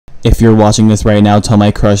if you're watching this right now, tell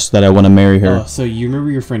my crush that I want to marry her. Oh, so you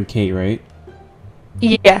remember your friend Kate, right?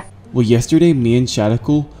 Yeah. Well, yesterday, me and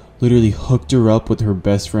Shadical literally hooked her up with her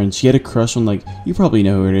best friend. She had a crush on, like, you probably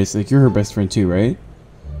know who it is. Like, you're her best friend too, right?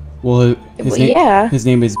 Well, yeah. His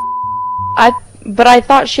name is... But I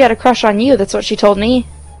thought she had a crush on you. That's what she told me.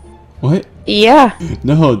 What? Yeah.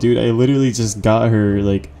 No, dude, I literally just got her,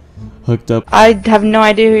 like, hooked up. I have no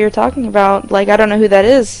idea who you're talking about. Like, I don't know who that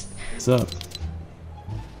is. What's up?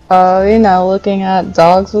 You know, looking at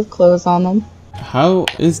dogs with clothes on them. How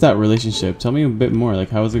is that relationship? Tell me a bit more. Like,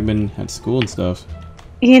 how has it been at school and stuff?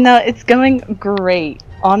 You know, it's going great.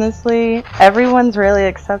 Honestly, everyone's really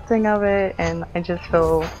accepting of it, and I just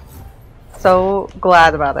feel so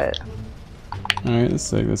glad about it. Alright, that's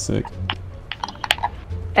sick, that's sick.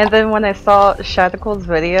 And then when I saw Shadical's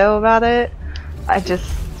video about it, I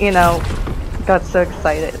just, you know, got so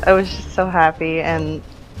excited. I was just so happy, and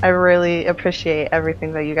I really appreciate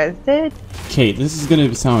everything that you guys did. Kate, this is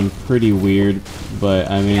gonna sound pretty weird, but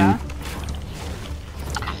I mean, Yeah.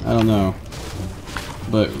 I don't know.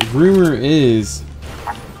 But rumor is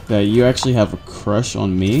that you actually have a crush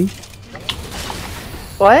on me.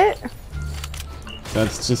 What?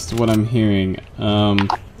 That's just what I'm hearing. I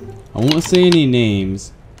won't say any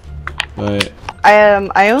names, but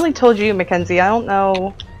I only told you, Mackenzie. I don't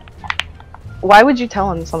know. Why would you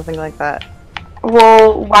tell him something like that?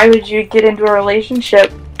 Well, why would you get into a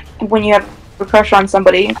relationship when you have a crush on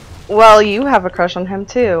somebody? Well, you have a crush on him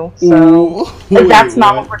too, so... Wait, That's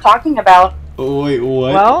not what we're talking about. Oh, wait,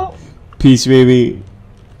 what? Well... Peach, baby.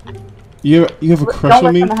 You have a crush Don't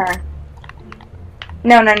on me? listen to her.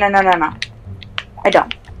 No. I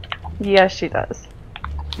don't. Yes, she does.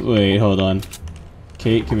 Wait, hold on.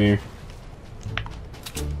 Kate, come here.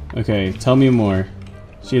 Okay, tell me more.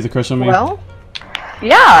 She has a crush on me? Well,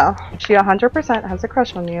 yeah, she 100% has a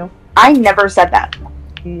crush on you. I never said that.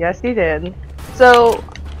 Yes, you did. So,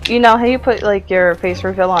 you know how you put like your face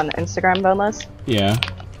reveal on Instagram, Boneless? Yeah.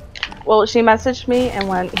 Well, she messaged me and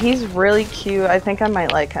went, "He's really cute. I think I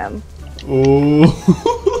might like him." Oh.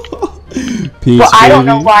 Peach, Well, I don't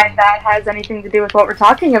know baby. why that has anything to do with what we're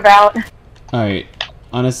talking about. Alright,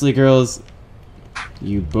 honestly, girls,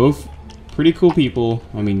 you both pretty cool people.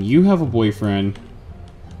 I mean, you have a boyfriend.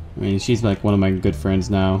 I mean, she's like one of my good friends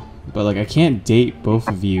now. But, like, I can't date both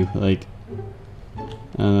of you. Like,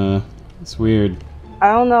 it's weird.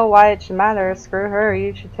 I don't know why it should matter. Screw her.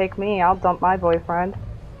 You should take me. I'll dump my boyfriend.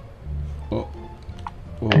 Oh.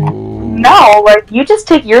 No, like, you just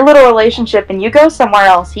take your little relationship and you go somewhere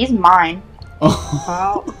else. He's mine. Oh.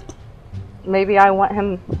 Well, maybe I want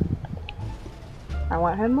him. I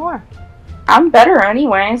want him more. I'm better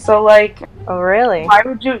anyway, so, like, Oh, really? why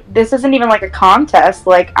would you? This isn't even like a contest.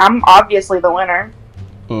 Like, I'm obviously the winner.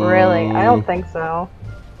 Really? I don't think so.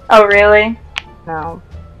 Oh, really? No.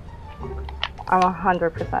 I'm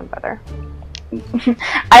 100% better.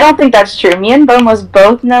 I don't think that's true. Me and Boneless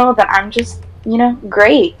both know that I'm just, you know,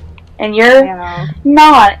 great. And you're Yeah.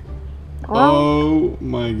 not. Well, Oh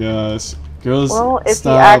my gosh. Girls, well, if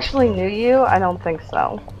stop. he actually knew you, I don't think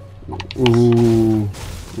so. Ooh.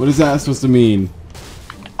 What is that supposed to mean?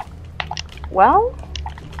 Well,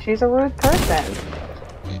 she's a rude person.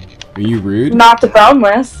 Are you rude? Not to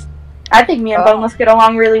Boneless. I think me and Oh. Boneless get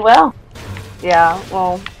along really well. Yeah,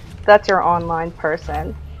 well, that's your online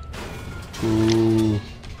person. Ooh.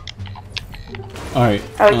 Alright.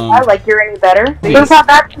 Oh, yeah, like you're any better? Please. Because how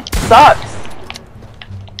that sucks.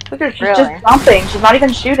 Look at her, she's Really? just jumping. She's not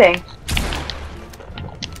even shooting.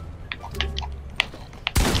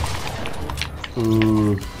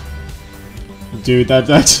 Ooh. Dude, that's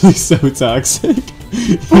actually so toxic.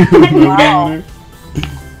 Wow.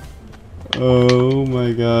 Oh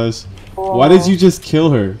my gosh. Why did you just kill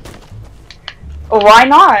her? Why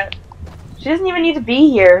not? She doesn't even need to be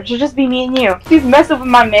here. It should just be me and you. She's messing with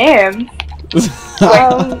my man.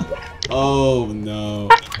 Oh no.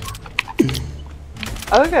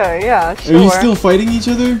 Okay, yeah, sure. Are you still fighting each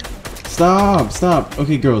other? Stop, stop.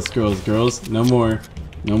 Okay, girls. No more.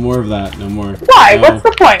 No more of that. No more. Why? No. What's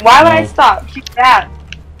the point? Why would I No. stop? She's bad.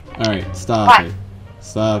 Alright, stop Why? it.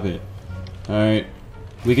 Stop it. Alright.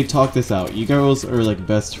 We can talk this out. You girls are like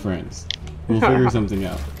best friends. We'll figure something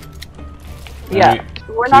out. Yeah, Alright.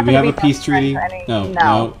 we're Do not we gonna have be a peace best treaty? friends any- No, no.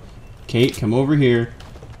 no. Kate, come over here.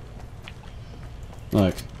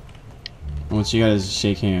 Look. I want you guys to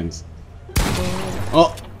shake hands.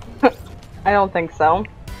 Oh! I don't think so.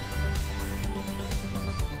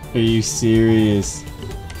 Are you serious?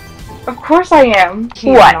 Of course I am.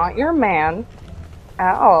 He's What? not your man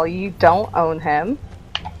at all. You don't own him.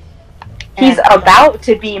 He's And about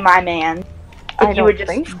to be my man. I If you would don't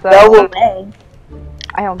just think go so. away.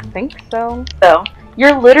 I don't think so. So,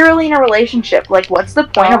 You're literally in a relationship. Like, what's the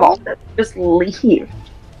point of all this? Just leave.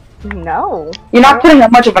 No. You're not putting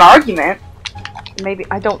up much of an argument. Maybe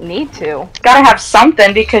I don't need to. Gotta have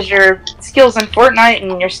something because your skills in Fortnite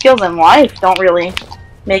and your skills in life don't really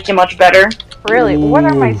make you much better. Really? What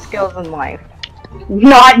are my Ooh. skills in life?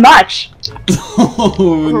 Not much.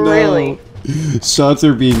 Oh no. Really? Shots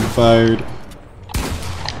are being fired.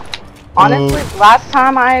 Honestly, last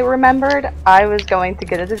time I remembered, I was going to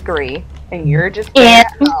get a degree, and you're just being And-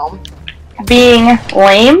 at home. Being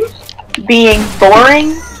lame, being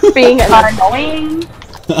boring, Being an annoying.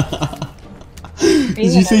 Did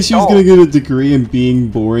you an say she was adult. gonna get a degree in being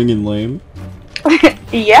boring and lame?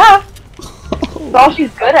 Yeah, that's all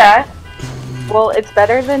she's good at. Well, it's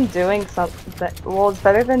better than doing something. Well, it's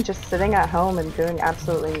better than just sitting at home and doing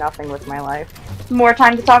absolutely nothing with my life. More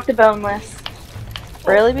time to talk to Boneless.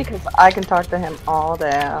 Really, because I can talk to him all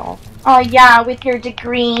day. Oh yeah, with your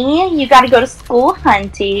degree, you gotta go to school,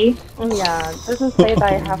 hunty. Yeah, it doesn't say that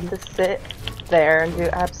I have to sit there and do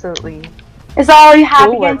absolutely. Is that all you have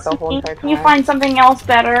Schoolwork against the whole me? entire Can you time. find something else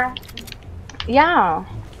better? Yeah,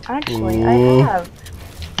 actually, Ooh. I have.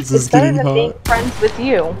 This It's is better getting than being hot. friends with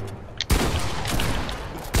you.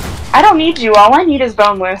 I don't need you. All I need is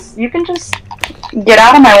Boneless. You can just get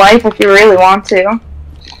out of my life if you really want to.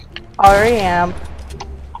 Already am.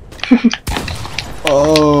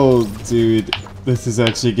 Oh, dude. This is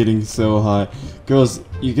actually getting so hot. Girls,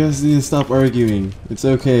 you guys need to stop arguing. It's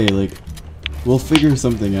okay, like, we'll figure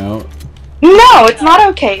something out. No, it's not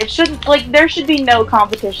okay. It shouldn't, like, there should be no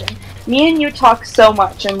competition. Me and you talk so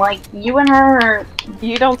much, and, like, you and her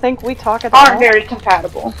You don't think we talk at aren't all? very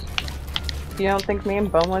compatible. You don't think me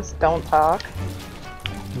and Boneless don't talk?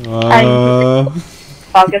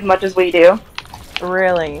 Talk as much as we do.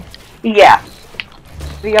 Really? Yeah.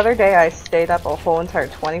 The other day I stayed up a whole entire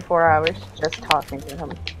 24 hours just talking to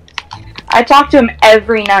him. I talk to him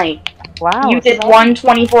every night. Wow. You did so- one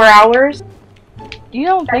 24 hours? You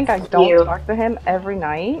don't think I That's don't cute. talk to him every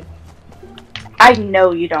night? I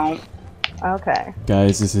know you don't. Okay.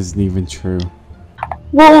 Guys, this isn't even true.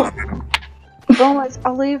 Well, Boneless,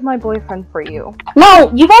 I'll leave my boyfriend for you. no,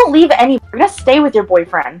 you won't leave any. You're gonna stay with your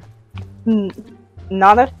boyfriend.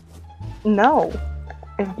 Not if... No.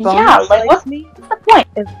 If Yeah, Boneless like, likes what's me... the point?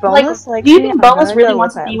 If Like, Boneless likes do you me, think I'm Boneless gonna really go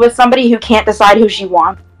wants with to be him. with somebody who can't decide who she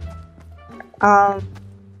wants?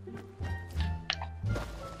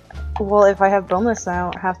 Well, if I have Boneless, I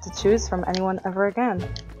don't have to choose from anyone ever again.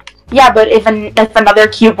 Yeah, but if another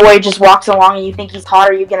cute boy just walks along and you think he's hot,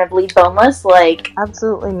 are you gonna leave Boneless? Like,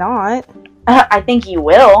 Absolutely not. I think you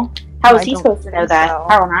will. How is I he don't supposed to know think that? so.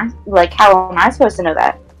 How am I supposed to know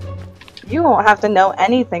that? You won't have to know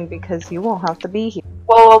anything because you won't have to be here.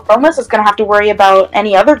 Well, Boneless is gonna have to worry about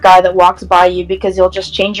any other guy that walks by you because you'll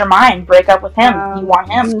just change your mind, break up with him. You want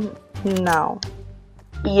him? No.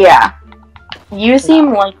 Yeah. You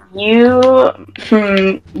seem like you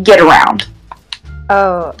get around.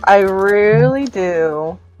 Oh, I really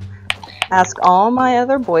do. Ask all my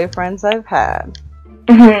other boyfriends I've had.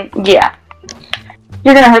 Yeah.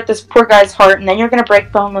 You're gonna hurt this poor guy's heart, and then you're gonna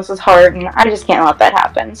break Boneless's heart, and I just can't let that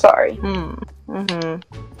happen. Sorry.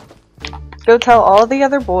 Go tell all the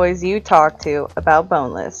other boys you talk to about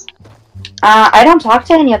Boneless. I don't talk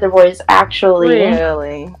to any other boys, actually.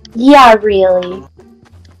 Really? Yeah, really.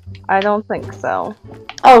 I don't think so.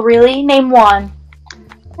 Oh, really? Name one.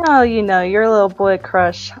 Oh, you know, your little boy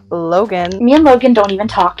crush, Logan. Me and Logan don't even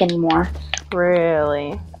talk anymore.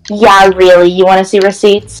 Really? Yeah, really. You want to see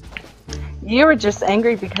receipts? You were just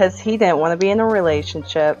angry because he didn't want to be in a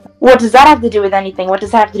relationship. What does that have to do with anything? What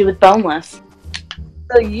does that have to do with Boneless?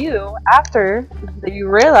 So you, after you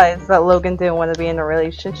realized that Logan didn't want to be in a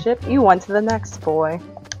relationship, you went to the next boy.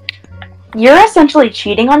 You're essentially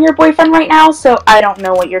cheating on your boyfriend right now, so I don't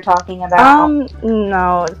know what you're talking about.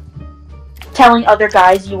 No. Telling other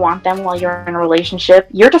guys you want them while you're in a relationship.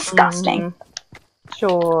 You're disgusting.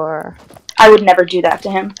 Sure. I would never do that to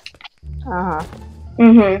him. Uh-huh.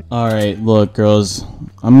 Alright, look, girls.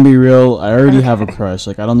 I'm gonna be real. I already have a crush.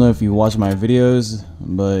 Like, I don't know if you watch my videos,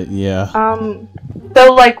 but yeah.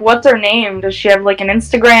 So, like, what's her name? Does she have, like, an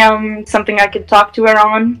Instagram? Something I could talk to her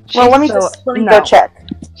on? Well, let me go check.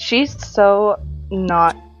 She's so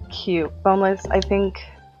not cute. Boneless, I think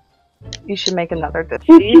you should make another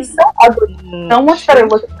decision. She's so ugly. So much better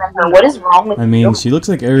looking than her. What is wrong with I mean, you? she looks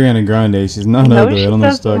like Ariana Grande. She's not No, ugly. she I don't know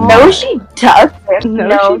what you're talking No, about. she doesn't.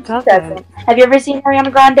 No, she doesn't. Have you ever seen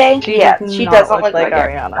Ariana Grande? She Yeah, does she not doesn't look look like like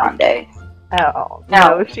Ariana. Ariana Grande. Oh,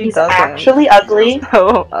 No, she he's doesn't. actually ugly.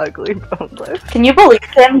 So ugly, Boneless. Can you believe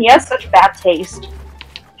him? He has such bad taste.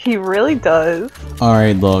 He really does.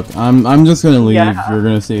 Alright, look. I'm just gonna leave. Yeah. You're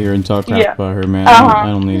gonna sit here and talk crap Yeah. about her, man. Uh-huh. I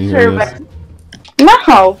don't need to hear Sure, this. but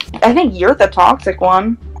No, I think you're the toxic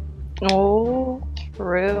one. Oh,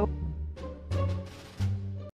 true.